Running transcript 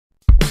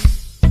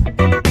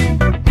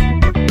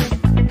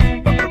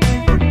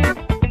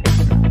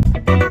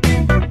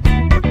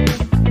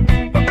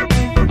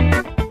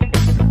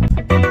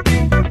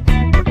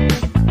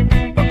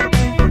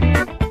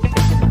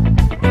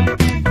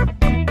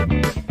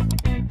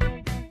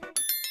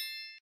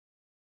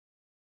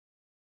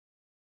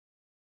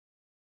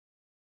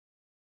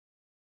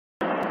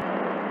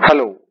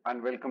Hello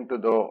and welcome to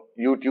the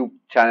YouTube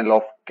channel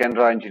of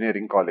Canara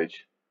Engineering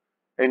College.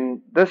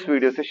 In this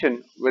video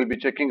session, we'll be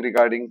checking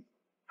regarding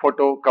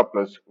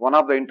photocouplers, one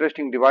of the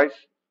interesting device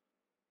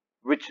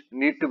which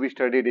need to be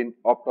studied in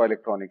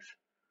optoelectronics.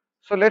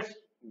 So let's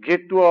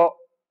get to a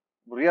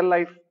real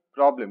life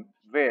problem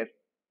where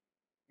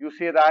you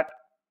say that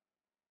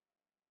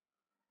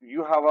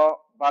you have a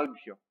bulb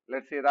here.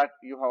 Let's say that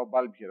you have a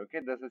bulb here. Okay,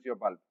 this is your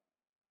bulb.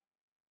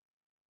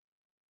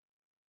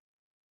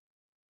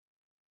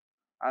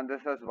 And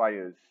this is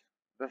wires.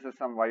 This is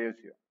some wires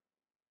here.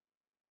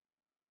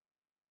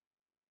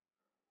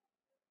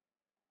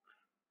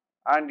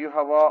 And you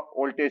have a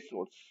voltage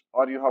source,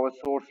 or you have a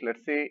source.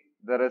 Let's say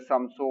there is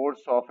some source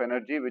of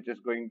energy which is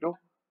going to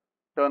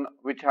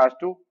which has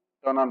to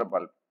turn on the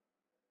bulb.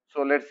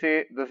 So let's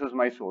say this is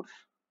my source.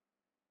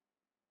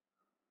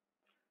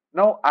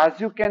 Now as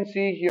you can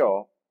see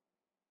here,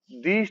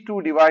 these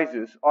two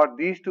devices or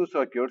these two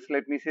circuits,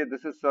 let me say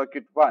this is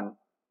circuit 1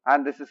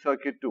 and this is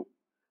circuit 2.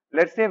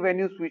 Let's say when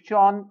you switch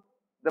on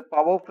the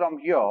power from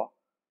here,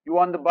 you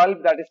want the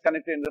bulb that is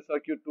connected in the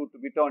circuit 2 to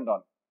be turned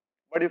on.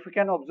 But if you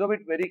can observe it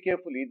very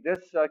carefully,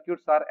 these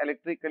circuits are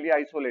electrically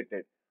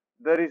isolated.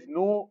 There is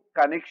no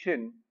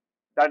connection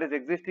that is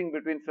existing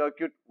between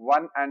circuit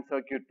 1 and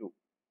circuit 2.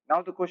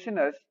 Now the question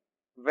is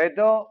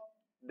whether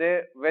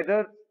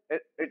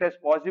it is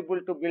possible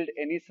to build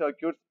any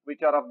circuits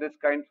which are of this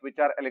kind, which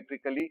are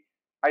electrically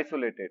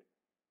isolated.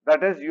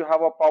 That is, you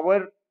have a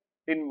power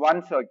in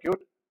one circuit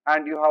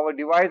and you have a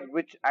device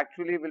which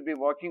actually will be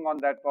working on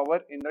that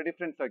power in the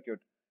different circuit,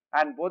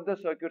 and both the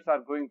circuits are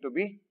going to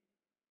be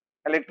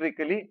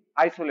electrically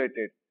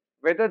isolated.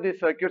 Whether these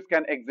circuits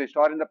can exist,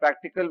 or in the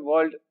practical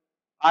world,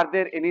 are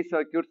there any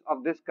circuits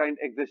of this kind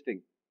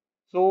existing?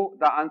 So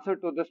the answer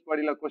to this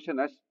particular question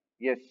is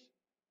yes.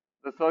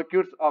 The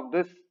circuits of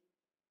this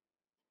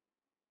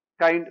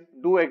kind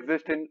do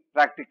exist in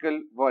practical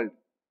world.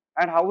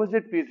 And how is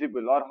it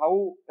feasible, or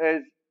how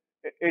is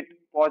it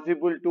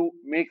possible to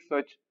make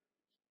such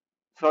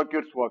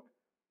circuits work?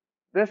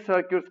 These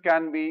circuits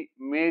can be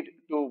made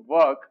to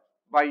work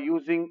by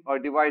using a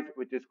device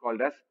which is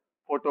called as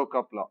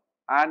photocoupler,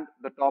 and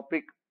the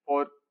topic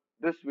for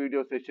this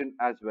video session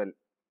as well.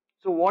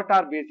 So what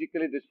are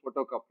basically these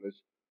photocouplers?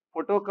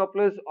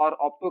 Photocouplers or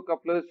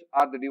optocouplers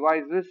are the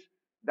devices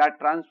that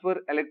transfer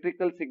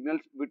electrical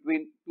signals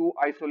between two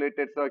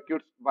isolated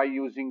circuits by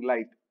using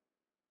light.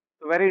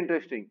 So very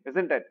interesting,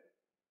 isn't it?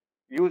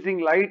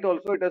 Using light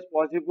also it is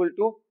possible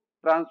to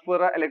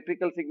transfer an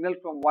electrical signal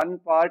from one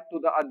part to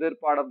the other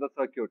part of the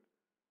circuit.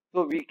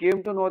 So we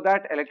came to know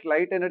that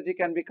light energy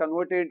can be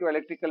converted into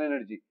electrical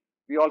energy.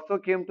 We also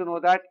came to know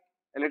that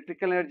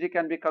electrical energy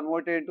can be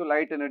converted into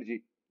light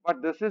energy.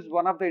 But this is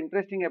one of the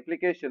interesting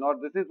application, or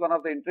this is one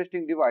of the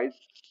interesting device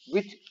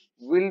which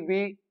will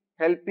be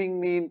helping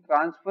me in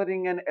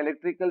transferring an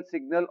electrical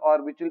signal,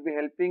 or which will be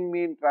helping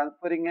me in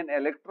transferring an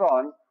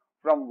electron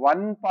from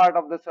one part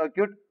of the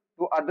circuit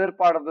to other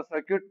part of the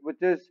circuit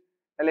which is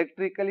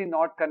electrically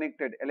not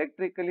connected.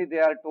 Electrically they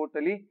are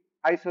totally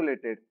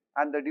isolated,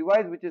 and the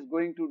device which is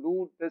going to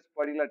do this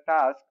particular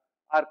task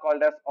are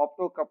called as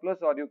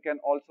optocouplers, or you can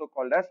also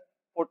call as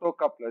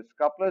photocouplers.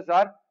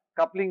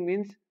 Coupling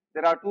means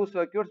there are two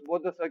circuits,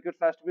 both the circuits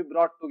has to be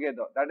brought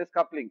together. That is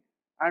coupling.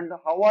 And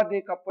how are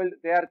they coupled?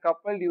 They are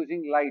coupled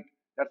using light.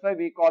 That's why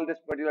we call this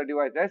particular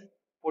device as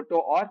photo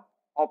or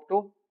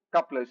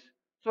optocouplers.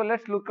 So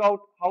let's look out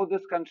how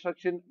this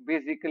construction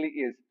basically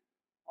is.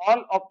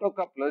 All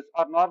optocouplers,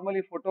 or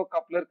normally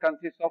photocoupler,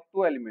 consists of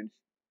two elements.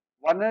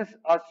 One is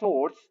a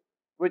source,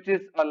 which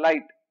is a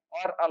light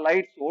or a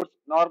light source,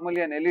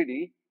 normally an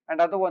LED, and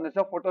other one is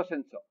a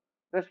photosensor.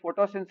 This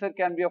photosensor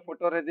can be a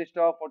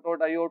photoresistor,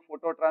 photodiode,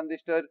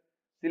 phototransistor,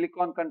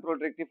 silicon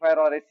controlled rectifier,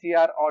 or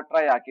SCR or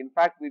triac. In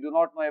fact, we do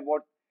not know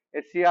about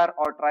SCR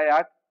or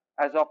triac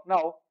as of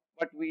now,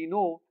 but we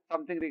know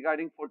something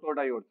regarding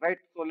photodiode, right?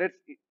 So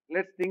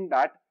let's think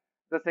that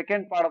the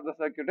second part of the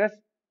circuit is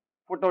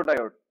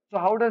photodiode. So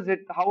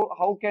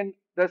how can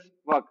this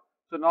work?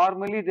 So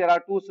normally there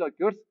are two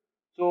circuits.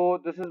 So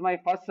this is my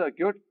first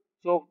circuit.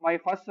 So my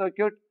first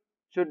circuit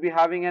should be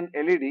having an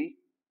LED,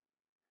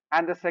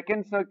 and the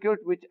second circuit,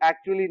 which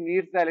actually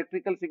needs the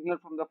electrical signal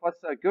from the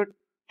first circuit,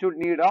 should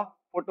need a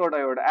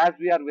photodiode. As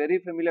we are very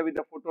familiar with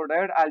the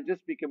photodiode, I'll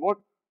just speak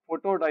about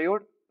photodiode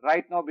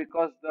right now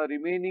because the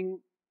remaining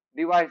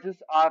devices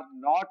are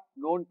not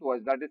known to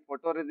us. That is,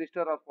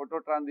 photoresistor or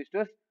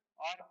phototransistors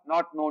are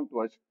not known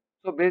to us.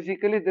 So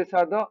basically these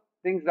are the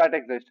things that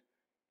exist.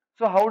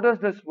 So how does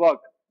this work?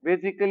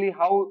 Basically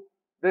how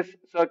this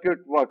circuit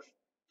works.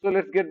 So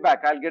let's get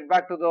back. I'll get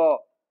back to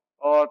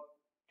the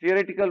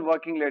theoretical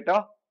working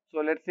later. So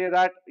let's say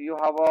that you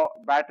have a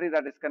battery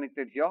that is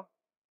connected here.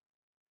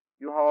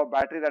 you have a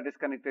battery that is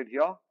connected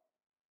here,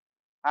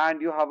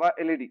 and you have a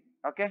LED.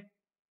 Okay,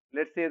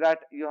 let's say that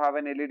you have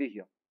an LED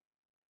here.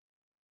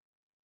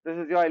 This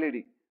is your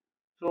LED.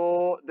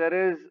 So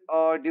there is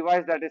a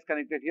device that is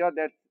connected here.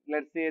 That,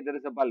 let's say there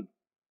is a bulb.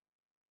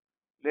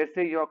 Let's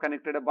say you have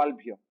connected a bulb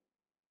here.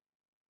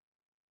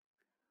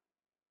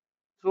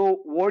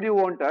 So what you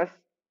want is,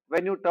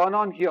 when you turn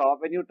on here,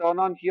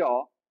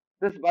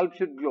 this bulb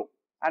should glow,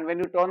 and when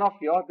you turn off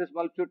here, this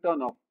bulb should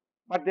turn off.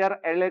 But they are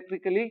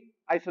electrically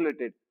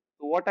isolated.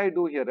 So what I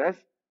do here is,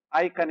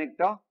 I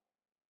connect a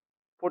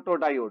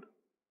photodiode.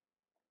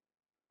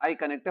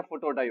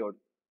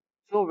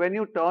 So when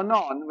you turn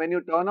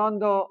on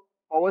the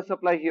power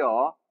supply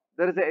here,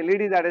 there is a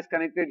LED that is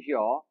connected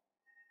here.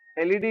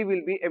 LED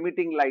will be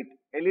emitting light.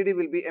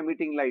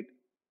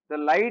 The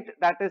light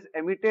that is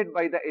emitted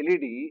by the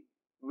LED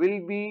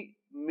will be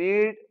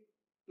made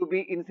to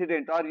be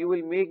incident, or you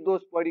will make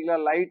those particular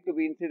light to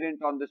be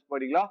incident on this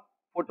particular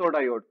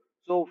photodiode.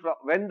 So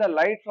when the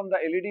light from the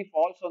LED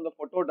falls on the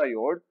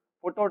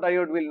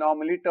photodiode will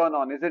normally turn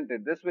on, isn't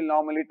it? This will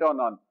normally turn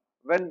on.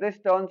 When this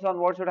turns on,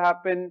 what should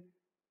happen?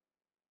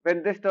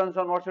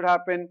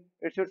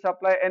 It should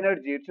supply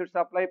energy, it should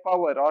supply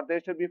power, or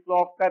there should be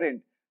flow of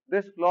current.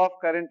 This flow of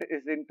current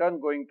is in turn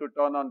going to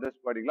turn on this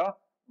particular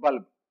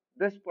bulb.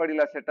 This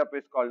particular setup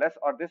is called as,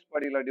 or this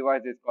particular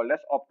device is called as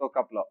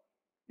optocoupler.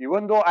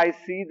 Even though I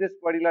see this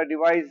particular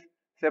device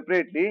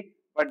separately,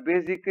 but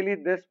basically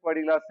this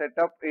particular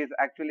setup is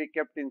actually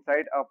kept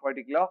inside a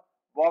particular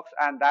box,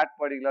 and that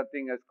particular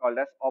thing is called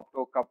as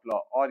optocoupler,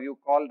 or you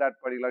call that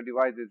particular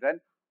device is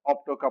an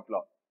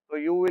optocoupler. So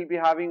you will be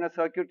having a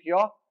circuit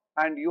here,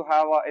 and you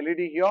have a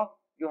LED here,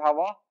 you have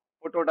a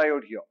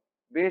photodiode here.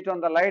 Based on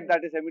the light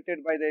that is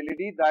emitted by the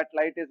LED, that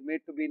light is made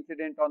to be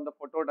incident on the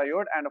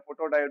photodiode, and a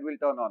photodiode will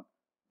turn on.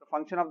 The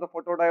function of the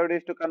photodiode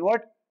is to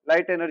convert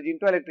light energy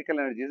into electrical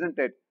energy, isn't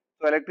it?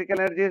 So electrical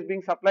energy is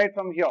being supplied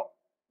from here.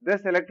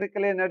 This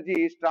electrical energy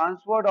is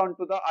transferred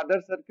onto the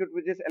other circuit,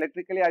 which is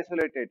electrically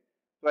isolated.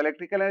 So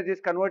electrical energy is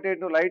converted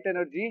into light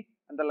energy,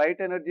 and the light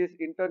energy is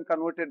in turn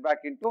converted back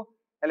into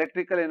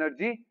electrical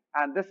energy,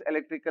 and this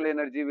electrical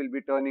energy will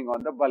be turning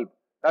on the bulb.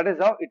 That is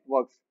how it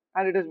works,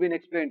 and it has been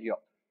explained here.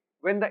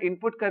 When the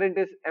input current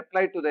is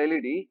applied to the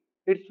LED,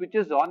 it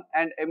switches on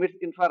and emits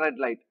infrared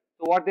light.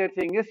 So what they are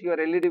saying is, your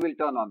LED will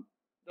turn on.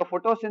 The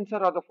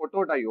photosensor or the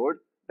photodiode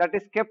that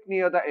is kept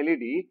near the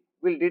LED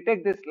will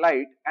detect this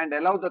light and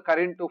allow the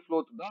current to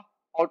flow to the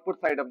output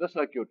side of the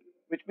circuit,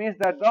 which means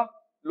that the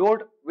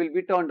load will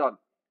be turned on.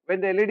 When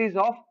the LED is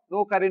off,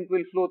 no current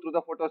will flow through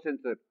the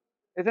photosensor,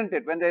 isn't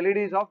it? When the LED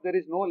is off, there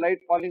is no light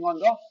falling on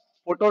the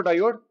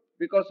photodiode,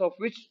 because of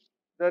which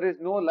there is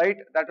no light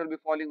that will be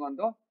falling on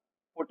the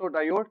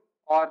photodiode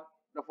or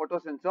the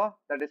photosensor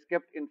that is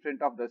kept in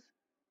front of this.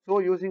 So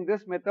using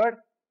this method,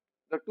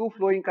 the two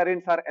flowing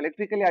currents are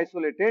electrically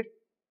isolated,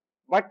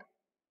 but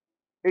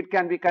it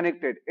can be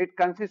connected. It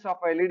consists of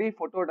a LED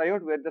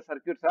photodiode where the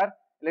circuits are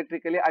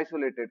electrically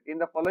isolated. In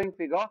the following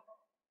figure,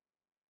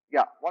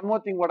 one more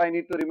thing what I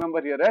need to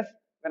remember here is,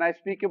 when I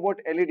speak about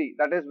LED,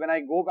 that is when I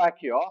go back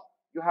here,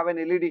 you have an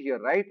LED here,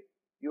 right?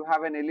 You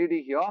have an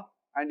LED here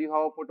and you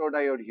have a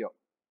photodiode here.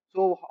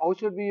 So how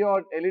should be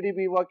your LED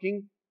be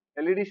working?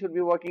 LED should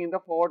be working in the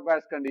forward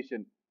bias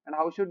condition. And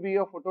how should be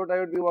your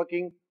photodiode be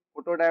working?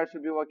 Photodiode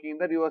should be working in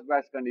the reverse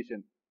bias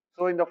condition.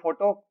 So in the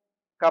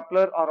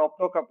photocoupler or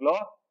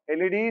optocoupler,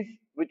 LEDs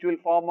which will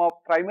form a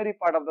primary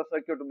part of the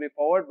circuit will be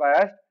forward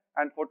biased,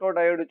 and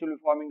photodiode which will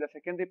be forming the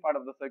secondary part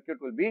of the circuit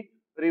will be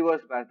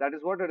reverse biased. That is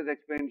what it is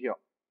explained here.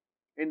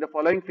 In the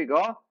following figure,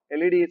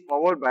 LED is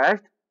forward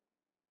biased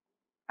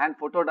and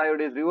photodiode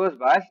is reverse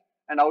biased,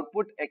 and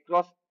output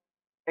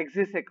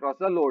exists across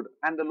the load,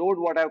 and the load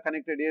what I have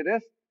connected here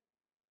is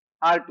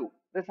R2.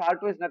 This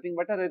R2 is nothing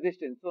but a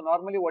resistance. So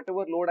normally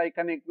whatever load I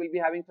connect will be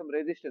having some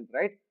resistance,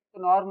 right?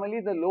 So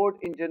normally the load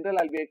in general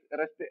I'll be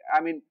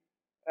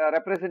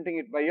representing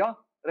it by a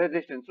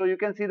resistance. So you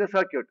can see the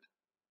circuit.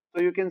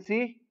 So you can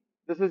see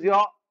this is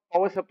your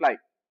power supply.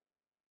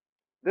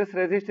 This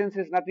resistance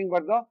is nothing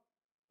but the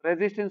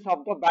resistance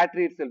of the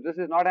battery itself. This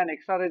is not an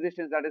extra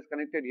resistance that is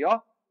connected here.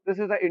 This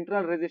is the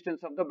internal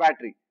resistance of the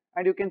battery.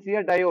 And you can see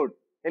a diode,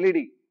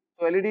 LED.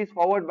 So LED is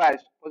forward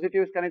biased.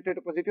 Positive is connected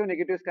to positive,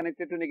 negative is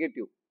connected to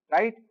negative,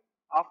 right?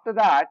 After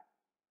that,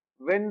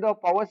 when the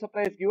power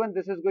supply is given,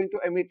 this is going to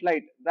emit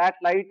light. That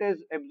light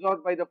is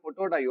absorbed by the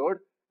photodiode,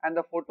 and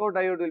the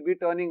photodiode will be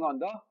turning on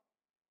the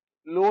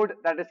load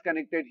that is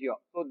connected here.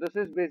 So this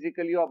is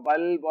basically a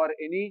bulb or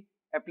any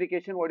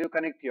application what you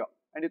connect here.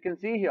 And you can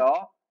see here,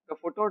 the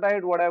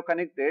photodiode what I have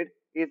connected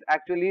is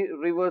actually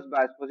reverse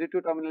bias.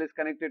 Positive terminal is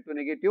connected to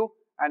negative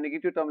and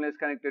negative terminal is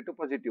connected to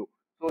positive.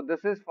 So this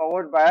is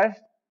forward bias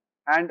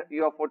and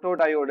your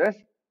photodiode is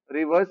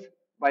reverse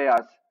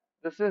bias.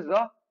 This is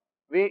the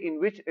way in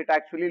which it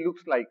actually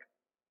looks like.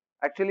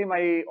 Actually,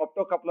 my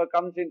optocoupler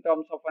comes in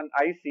terms of an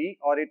IC,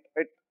 or it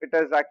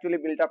is actually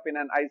built up in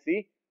an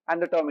IC,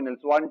 and the terminals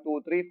 1,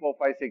 2, 3, 4,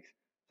 5, 6.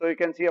 So you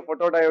can see a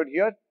photodiode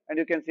here and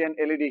you can see an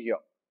LED here.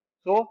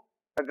 So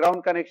the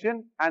ground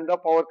connection and the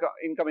power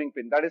incoming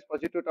pin, that is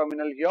positive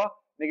terminal here,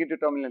 negative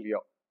terminal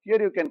here.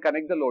 Here you can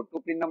connect the load.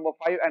 To pin number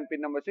 5 and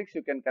pin number 6,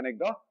 you can connect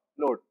the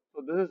load.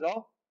 So this is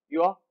how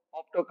your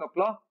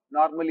optocoupler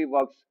normally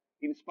works.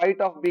 In spite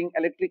of being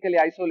electrically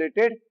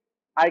isolated,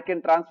 I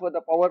can transfer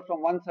the power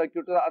from one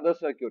circuit to the other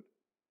circuit.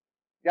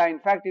 Yeah, in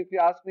fact, if you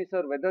ask me,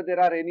 sir, whether there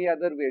are any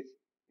other ways,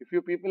 if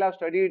you people have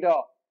studied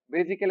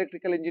basic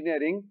electrical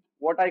engineering,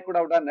 what I could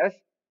have done is,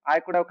 I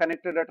could have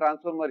connected a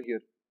transformer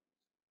here.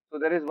 So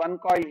there is one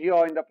coil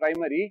here in the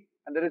primary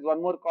and there is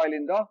one more coil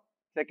in the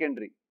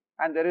secondary.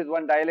 And there is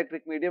one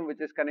dielectric medium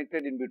which is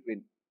connected in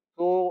between.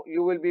 So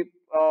you will be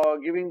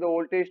giving the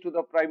voltage to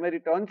the primary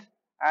turns,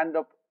 and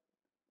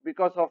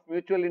because of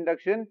mutual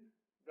induction,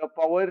 the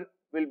power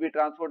will be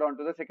transferred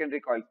onto the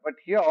secondary coils. But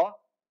here,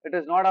 it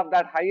is not of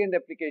that high-end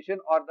application,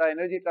 or the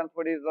energy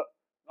transfer is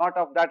not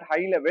of that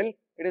high level.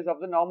 It is of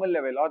the normal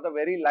level or the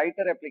very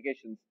lighter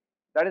applications.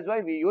 That is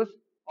why we use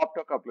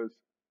optocouplers.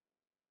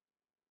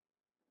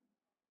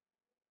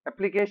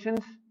 Applications,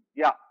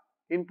 yeah,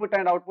 input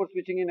and output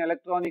switching in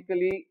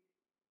electronically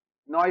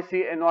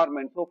noisy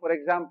environment. So, for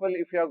example,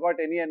 if you have got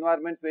any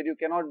environment where you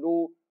cannot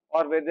do,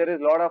 or where there is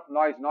a lot of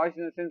noise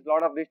in the sense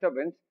lot of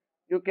disturbance,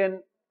 you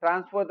can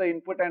transfer the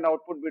input and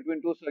output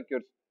between two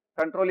circuits.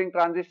 Controlling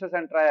transistors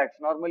and triacs.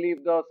 Normally,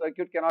 if the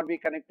circuit cannot be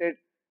connected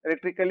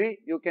electrically,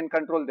 you can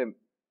control them.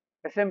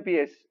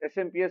 SMPS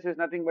is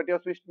nothing but your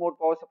switched mode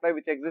power supply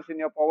which exists in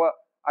your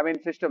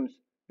systems.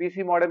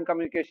 PC modem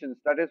communications,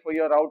 that is for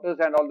your routers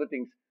and all the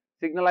things.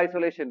 Signal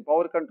isolation,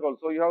 power control.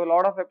 So you have a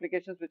lot of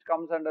applications which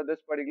comes under this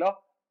particular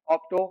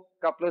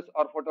optocouplers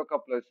or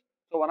photocouplers.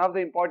 So one of the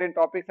important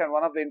topics and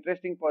one of the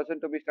interesting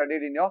person to be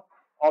studied in your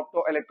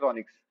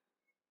optoelectronics.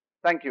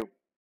 Thank you.